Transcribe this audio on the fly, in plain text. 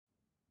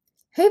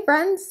Hey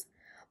friends!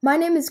 My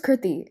name is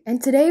Kriti,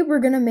 and today we're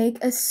gonna make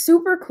a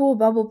super cool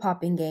bubble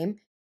popping game.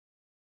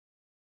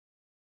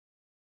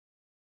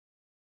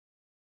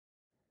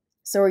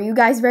 So are you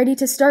guys ready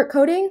to start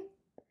coding?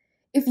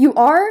 If you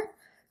are,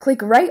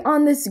 click right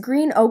on this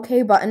green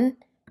OK button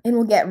and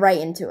we'll get right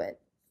into it.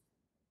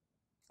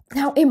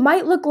 Now it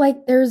might look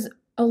like there's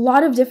a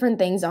lot of different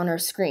things on our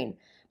screen,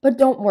 but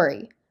don't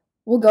worry.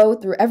 We'll go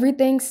through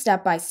everything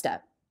step by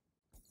step.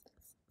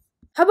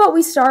 How about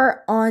we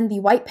start on the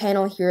white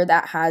panel here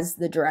that has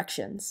the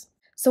directions.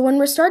 So when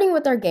we're starting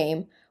with our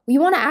game, we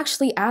want to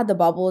actually add the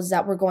bubbles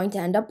that we're going to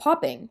end up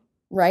popping,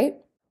 right?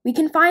 We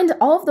can find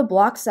all of the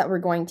blocks that we're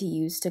going to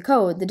use to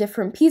code the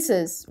different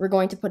pieces we're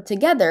going to put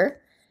together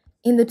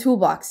in the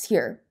toolbox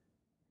here.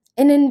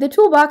 And in the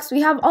toolbox,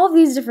 we have all of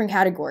these different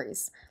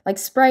categories, like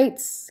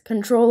sprites,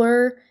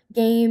 controller,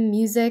 game,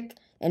 music,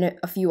 and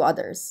a few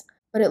others.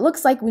 But it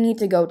looks like we need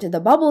to go to the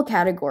bubble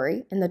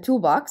category in the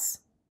toolbox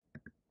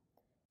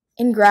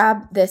and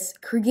grab this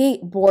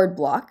create board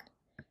block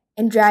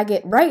and drag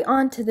it right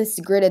onto this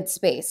gridded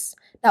space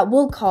that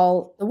we'll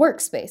call the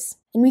workspace.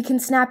 And we can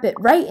snap it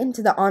right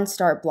into the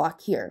onStart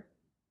block here.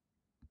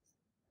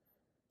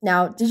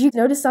 Now, did you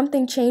notice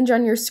something change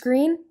on your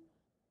screen?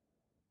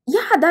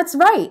 Yeah, that's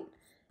right.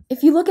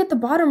 If you look at the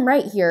bottom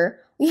right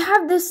here, we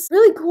have this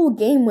really cool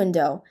game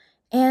window,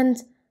 and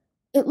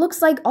it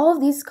looks like all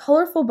of these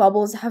colorful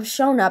bubbles have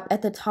shown up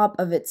at the top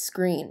of its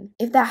screen.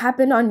 If that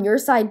happened on your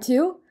side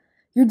too,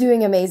 you're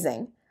doing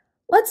amazing.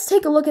 Let's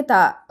take a look at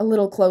that a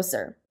little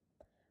closer.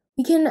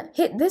 We can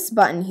hit this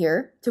button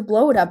here to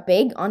blow it up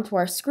big onto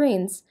our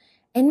screens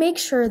and make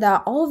sure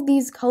that all of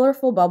these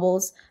colorful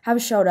bubbles have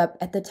showed up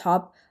at the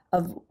top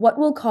of what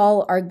we'll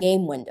call our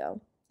game window,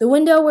 the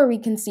window where we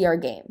can see our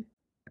game.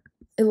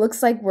 It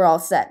looks like we're all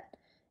set.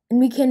 And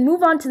we can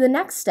move on to the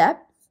next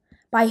step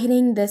by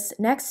hitting this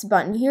next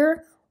button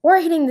here or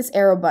hitting this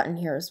arrow button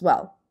here as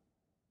well.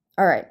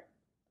 All right,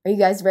 are you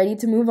guys ready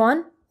to move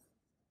on?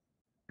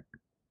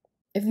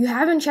 If you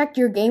haven't checked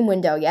your game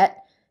window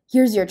yet,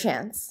 here's your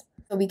chance.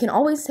 So we can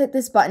always hit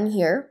this button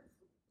here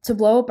to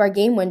blow up our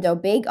game window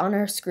big on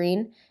our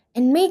screen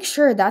and make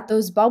sure that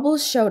those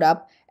bubbles showed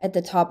up at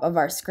the top of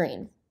our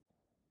screen.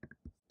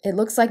 It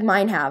looks like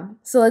mine have,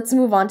 so let's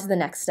move on to the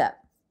next step.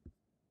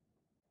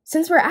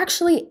 Since we're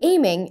actually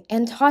aiming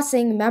and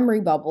tossing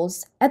memory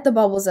bubbles at the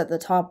bubbles at the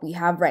top we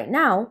have right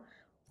now,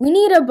 we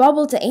need a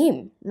bubble to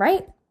aim,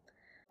 right?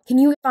 Can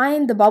you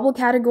find the bubble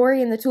category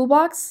in the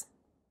toolbox?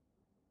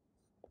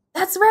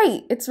 That's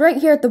right, it's right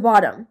here at the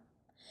bottom.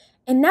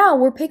 And now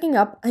we're picking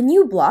up a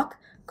new block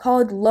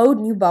called Load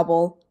New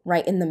Bubble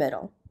right in the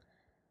middle.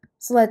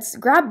 So let's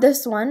grab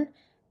this one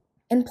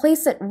and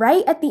place it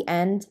right at the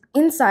end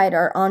inside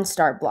our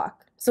onStart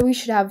block. So we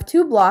should have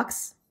two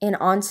blocks in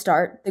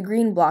onStart, the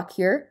green block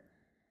here.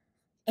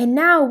 And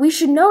now we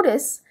should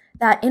notice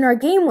that in our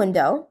game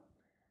window,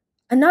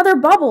 another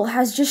bubble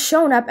has just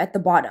shown up at the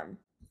bottom.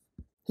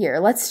 Here,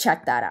 let's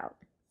check that out.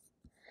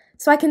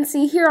 So I can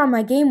see here on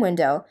my game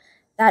window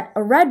that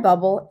a red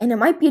bubble, and it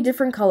might be a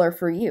different color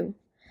for you,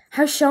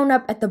 has shown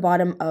up at the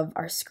bottom of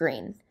our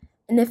screen.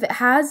 And if it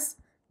has,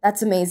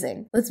 that's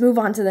amazing. Let's move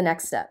on to the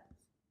next step.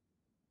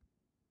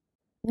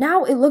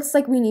 Now it looks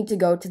like we need to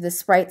go to the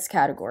sprites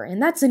category, and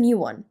that's a new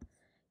one.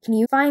 Can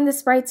you find the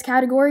sprites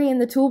category in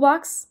the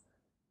toolbox?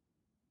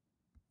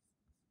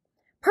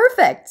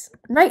 Perfect!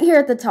 Right here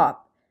at the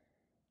top.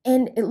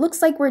 And it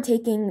looks like we're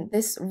taking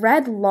this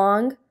red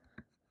long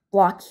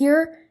block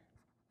here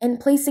and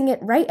placing it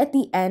right at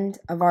the end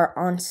of our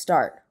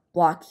onStart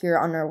block here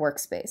on our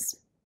workspace.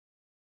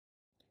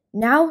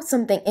 Now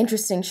something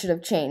interesting should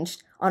have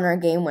changed on our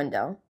game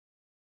window.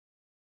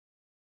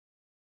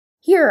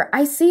 Here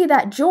I see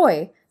that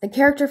Joy, the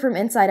character from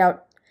Inside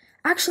Out,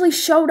 actually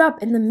showed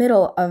up in the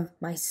middle of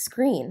my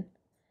screen.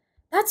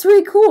 That's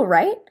really cool,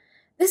 right?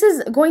 This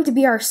is going to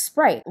be our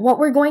sprite, what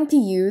we're going to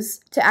use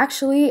to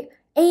actually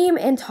aim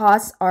and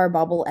toss our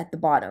bubble at the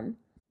bottom.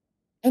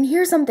 And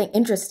here's something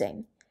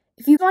interesting.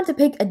 If you want to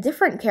pick a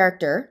different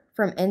character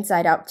from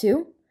Inside Out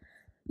 2,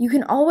 you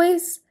can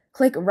always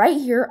click right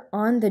here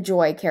on the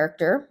Joy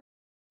character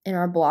in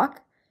our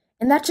block,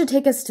 and that should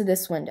take us to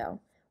this window.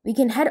 We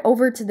can head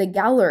over to the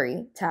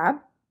Gallery tab,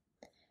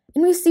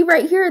 and we see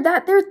right here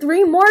that there are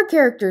 3 more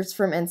characters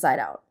from Inside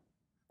Out.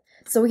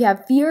 So we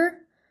have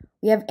Fear,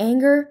 we have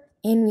Anger,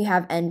 and we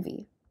have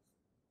Envy.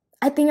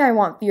 I think I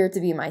want Fear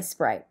to be my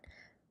sprite.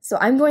 So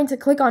I'm going to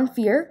click on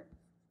Fear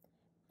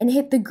and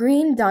hit the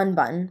green Done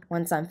button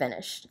once I'm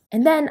finished.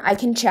 And then I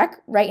can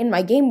check right in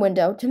my game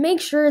window to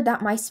make sure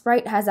that my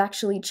sprite has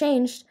actually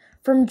changed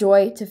from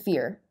Joy to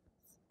Fear.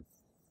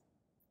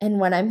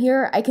 And when I'm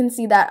here, I can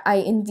see that I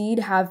indeed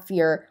have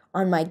Fear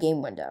on my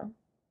game window.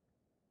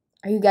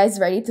 Are you guys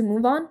ready to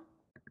move on?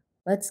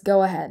 Let's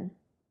go ahead.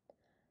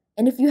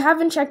 And if you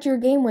haven't checked your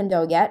game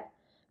window yet,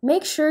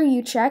 make sure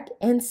you check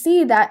and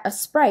see that a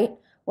sprite,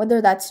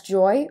 whether that's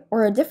Joy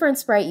or a different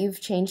sprite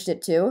you've changed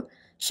it to,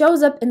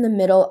 shows up in the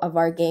middle of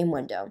our game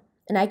window.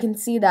 And I can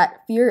see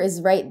that Fear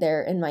is right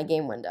there in my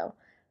game window.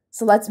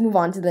 So let's move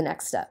on to the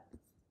next step.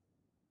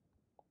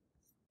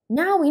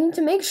 Now we need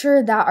to make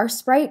sure that our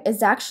sprite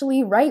is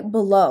actually right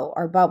below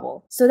our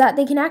bubble so that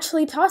they can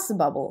actually toss the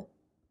bubble.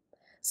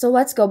 So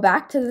let's go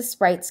back to the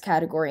sprites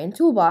category in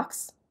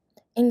Toolbox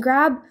and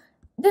grab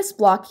this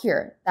block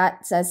here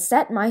that says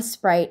set my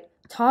sprite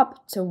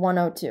top to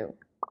 102.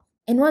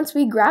 And once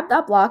we grab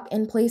that block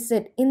and place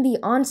it in the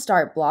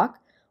onStart block,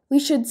 we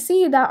should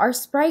see that our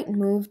sprite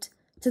moved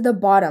to the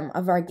bottom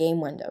of our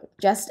game window,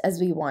 just as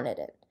we wanted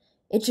it.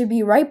 It should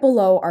be right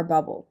below our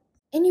bubble.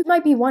 And you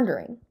might be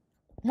wondering,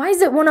 why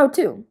is it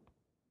 102?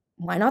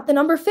 Why not the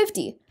number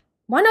 50?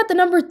 Why not the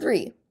number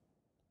 3?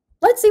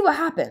 Let's see what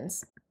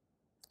happens.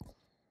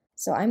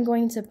 So I'm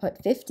going to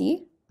put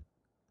 50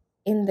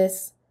 in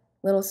this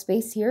little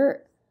space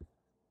here,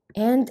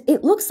 and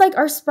it looks like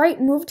our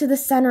sprite moved to the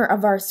center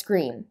of our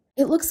screen.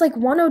 It looks like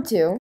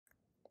 102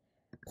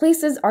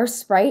 places our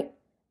sprite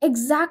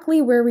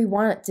exactly where we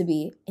want it to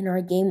be in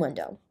our game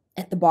window,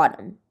 at the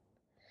bottom.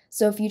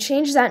 So if you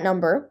change that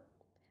number,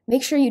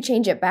 make sure you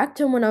change it back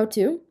to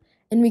 102,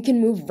 and we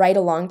can move right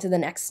along to the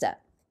next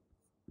step.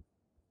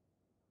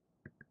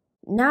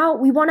 Now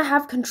we want to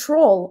have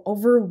control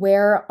over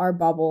where our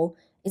bubble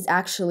is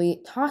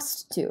actually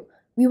tossed to.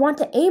 We want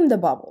to aim the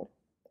bubble.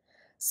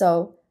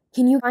 So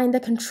can you find the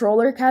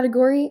controller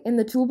category in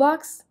the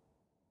toolbox?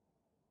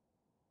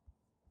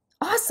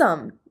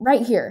 Awesome,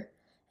 right here.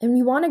 And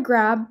we want to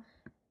grab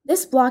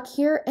this block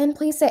here and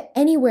place it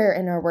anywhere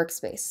in our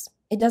workspace.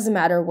 It doesn't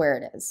matter where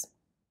it is.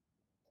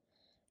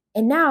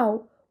 And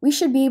now we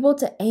should be able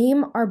to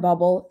aim our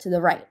bubble to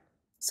the right.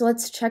 So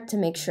let's check to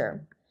make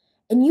sure.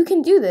 And you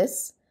can do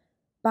this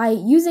by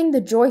using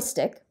the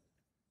joystick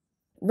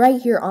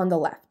right here on the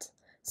left.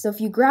 So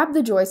if you grab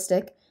the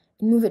joystick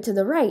and move it to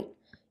the right,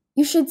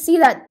 you should see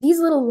that these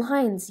little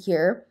lines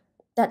here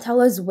that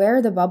tell us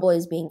where the bubble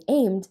is being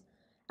aimed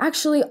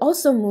actually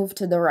also move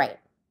to the right.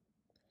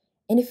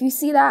 And if you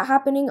see that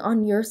happening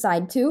on your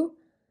side too,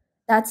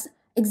 that's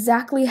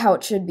exactly how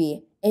it should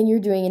be, and you're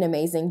doing an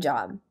amazing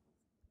job.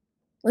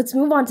 Let's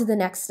move on to the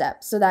next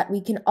step so that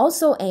we can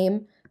also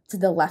aim to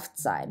the left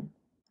side.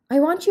 I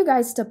want you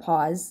guys to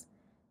pause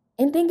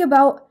and think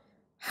about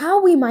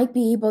how we might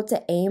be able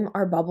to aim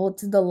our bubble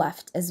to the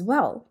left as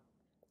well.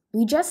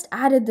 We just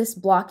added this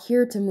block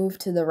here to move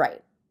to the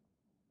right.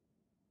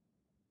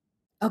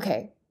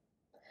 Okay,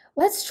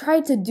 let's try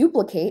to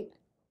duplicate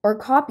or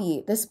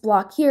copy this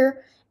block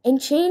here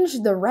and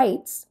change the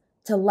rights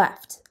to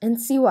left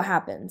and see what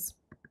happens.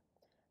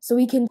 So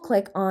we can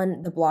click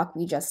on the block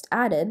we just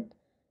added,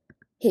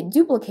 hit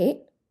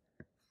duplicate,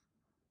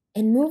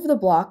 and move the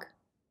block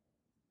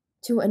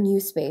to a new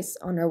space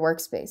on our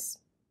workspace.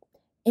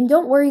 And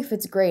don't worry if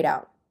it's grayed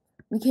out.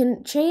 We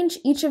can change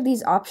each of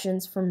these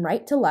options from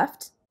right to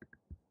left.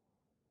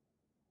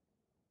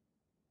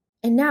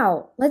 And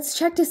now, let's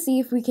check to see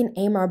if we can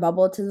aim our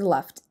bubble to the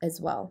left as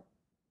well.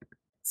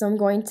 So I'm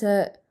going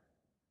to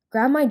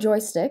grab my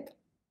joystick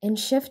and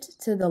shift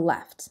to the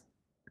left.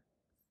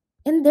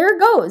 And there it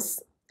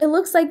goes! It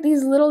looks like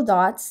these little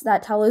dots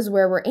that tell us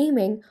where we're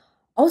aiming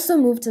also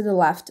move to the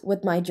left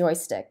with my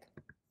joystick.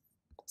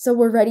 So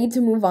we're ready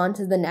to move on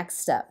to the next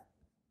step.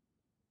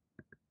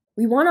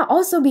 We want to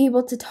also be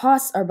able to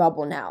toss our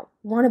bubble now.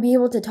 We want to be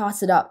able to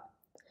toss it up.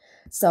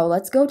 So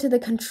let's go to the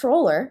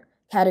controller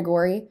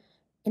category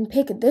and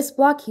pick this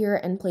block here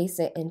and place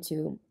it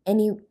into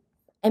any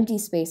empty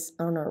space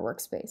on our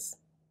workspace.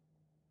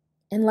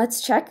 And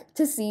let's check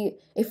to see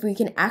if we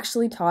can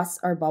actually toss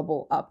our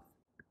bubble up.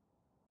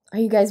 Are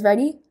you guys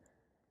ready?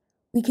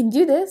 We can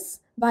do this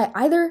by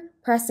either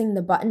pressing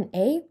the button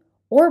A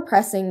or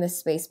pressing the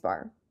space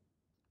bar.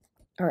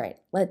 All right,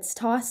 let's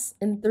toss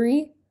in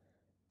 3,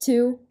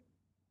 2,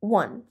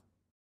 1.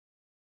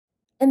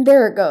 And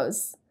there it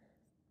goes.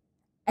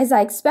 As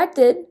I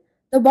expected,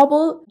 the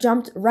bubble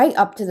jumped right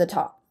up to the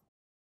top.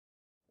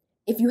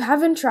 If you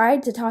haven't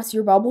tried to toss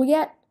your bubble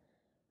yet,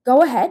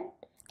 go ahead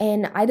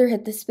and either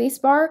hit the space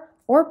bar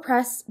or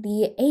press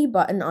the A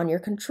button on your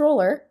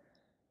controller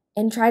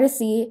and try to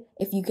see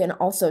if you can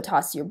also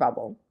toss your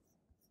bubble.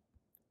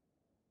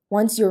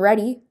 Once you're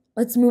ready,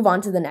 let's move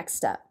on to the next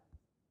step.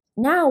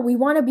 Now we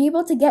want to be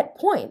able to get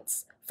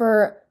points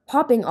for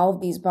popping all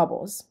of these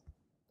bubbles.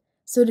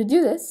 So to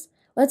do this,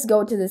 let's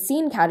go to the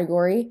scene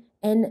category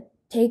and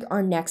take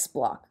our next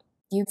block.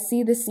 Do you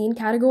see the scene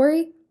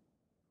category?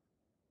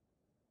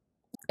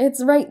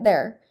 It's right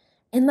there.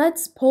 And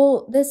let's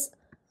pull this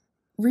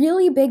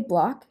really big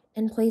block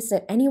and place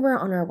it anywhere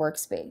on our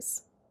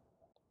workspace.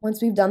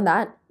 Once we've done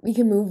that, we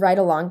can move right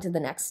along to the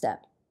next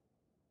step.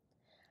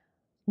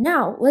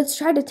 Now, let's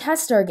try to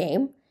test our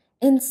game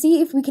and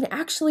see if we can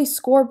actually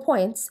score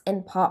points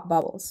and pop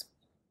bubbles.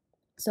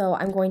 So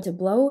I'm going to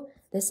blow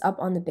this up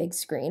on the big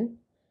screen.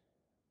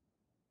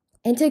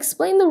 And to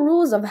explain the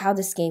rules of how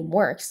this game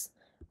works,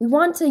 we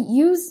want to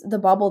use the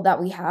bubble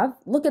that we have,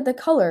 look at the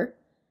color,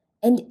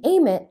 and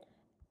aim it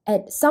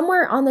at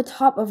somewhere on the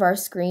top of our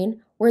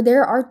screen where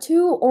there are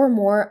 2 or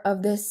more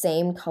of the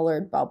same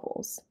colored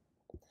bubbles.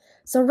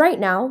 So right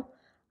now,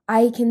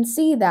 I can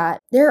see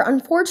that there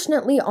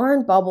unfortunately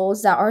aren't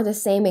bubbles that are the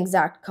same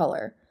exact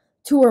color,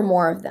 2 or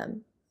more of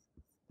them.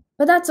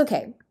 But that's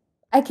okay.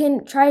 I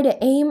can try to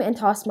aim and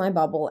toss my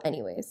bubble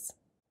anyways.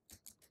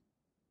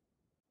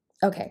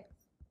 Okay,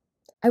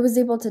 I was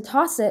able to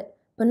toss it,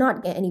 but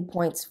not get any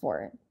points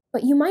for it.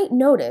 But you might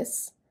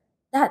notice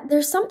that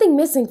there's something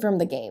missing from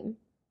the game.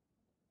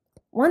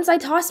 Once I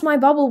tossed my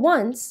bubble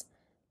once,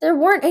 there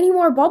weren't any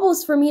more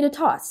bubbles for me to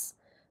toss.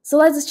 So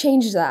let's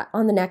change that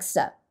on the next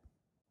step.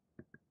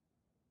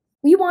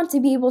 We want to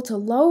be able to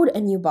load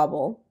a new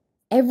bubble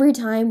every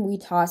time we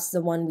toss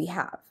the one we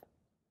have.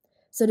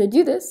 So to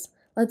do this,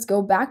 let's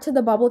go back to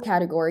the bubble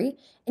category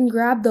and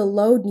grab the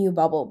load new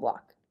bubble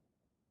block.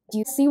 Do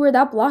you see where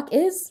that block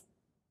is?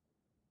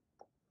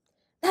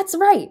 That's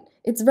right,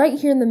 it's right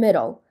here in the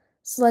middle.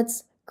 So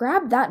let's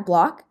grab that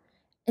block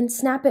and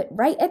snap it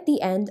right at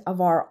the end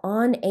of our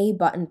on a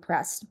button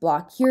pressed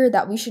block here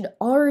that we should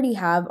already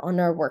have on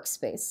our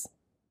workspace.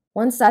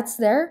 Once that's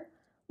there,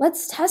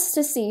 let's test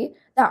to see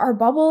that our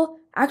bubble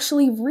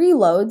actually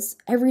reloads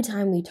every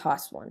time we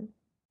toss one.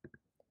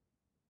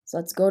 So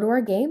let's go to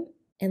our game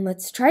and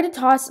let's try to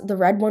toss the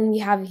red one we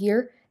have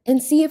here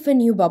and see if a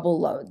new bubble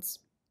loads.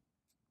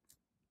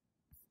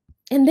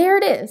 And there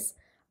it is.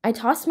 I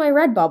tossed my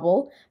red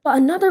bubble, but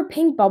another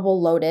pink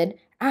bubble loaded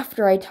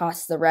after I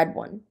tossed the red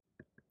one.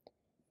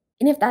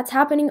 And if that's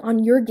happening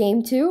on your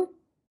game too,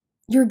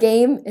 your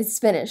game is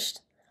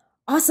finished.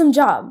 Awesome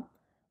job.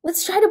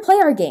 Let's try to play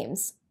our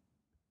games.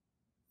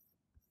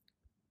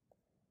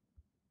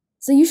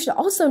 So you should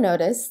also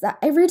notice that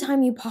every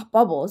time you pop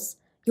bubbles,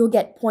 you'll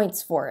get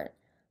points for it.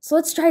 So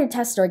let's try to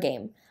test our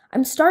game.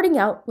 I'm starting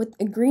out with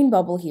a green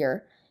bubble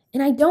here,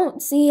 and I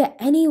don't see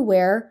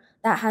anywhere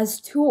that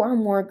has 2 or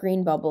more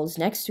green bubbles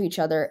next to each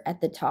other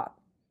at the top.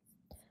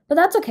 But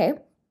that's okay.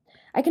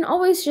 I can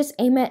always just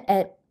aim it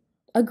at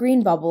a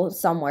green bubble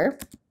somewhere,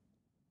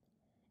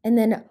 and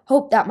then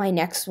hope that my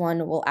next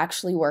one will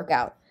actually work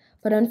out.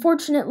 But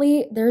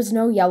unfortunately, there's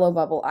no yellow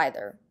bubble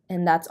either,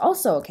 and that's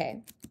also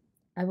okay.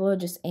 I will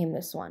just aim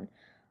this one.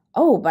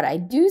 Oh, but I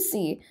do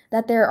see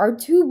that there are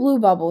 2 blue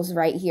bubbles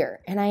right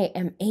here, and I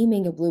am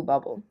aiming a blue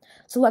bubble.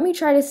 So let me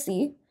try to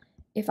see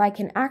if I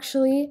can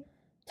actually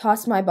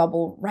toss my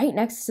bubble right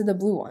next to the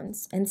blue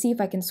ones and see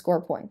if I can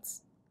score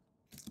points.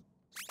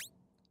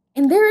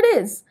 And there it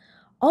is!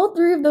 All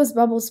 3 of those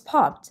bubbles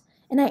popped,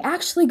 and I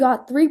actually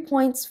got 3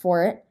 points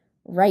for it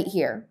right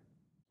here.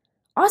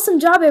 Awesome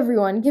job,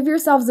 everyone! Give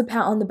yourselves a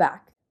pat on the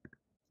back.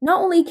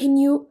 Not only can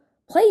you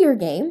play your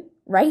game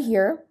right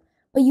here,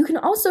 but you can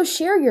also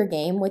share your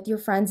game with your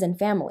friends and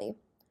family.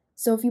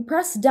 So if you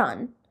press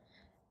done,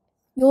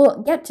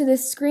 you'll get to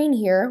this screen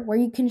here where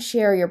you can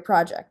share your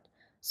project.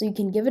 So you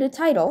can give it a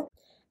title,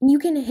 and you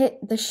can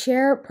hit the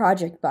share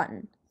project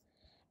button.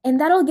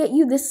 And that'll get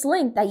you this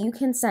link that you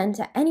can send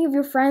to any of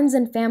your friends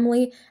and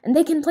family, and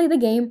they can play the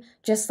game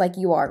just like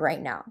you are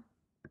right now.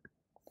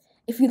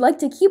 If you'd like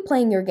to keep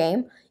playing your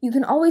game, you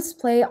can always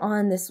play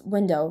on this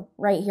window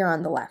right here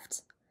on the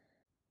left.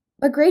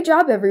 But great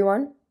job,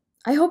 everyone!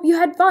 I hope you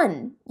had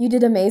fun! You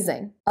did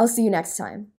amazing! I'll see you next time.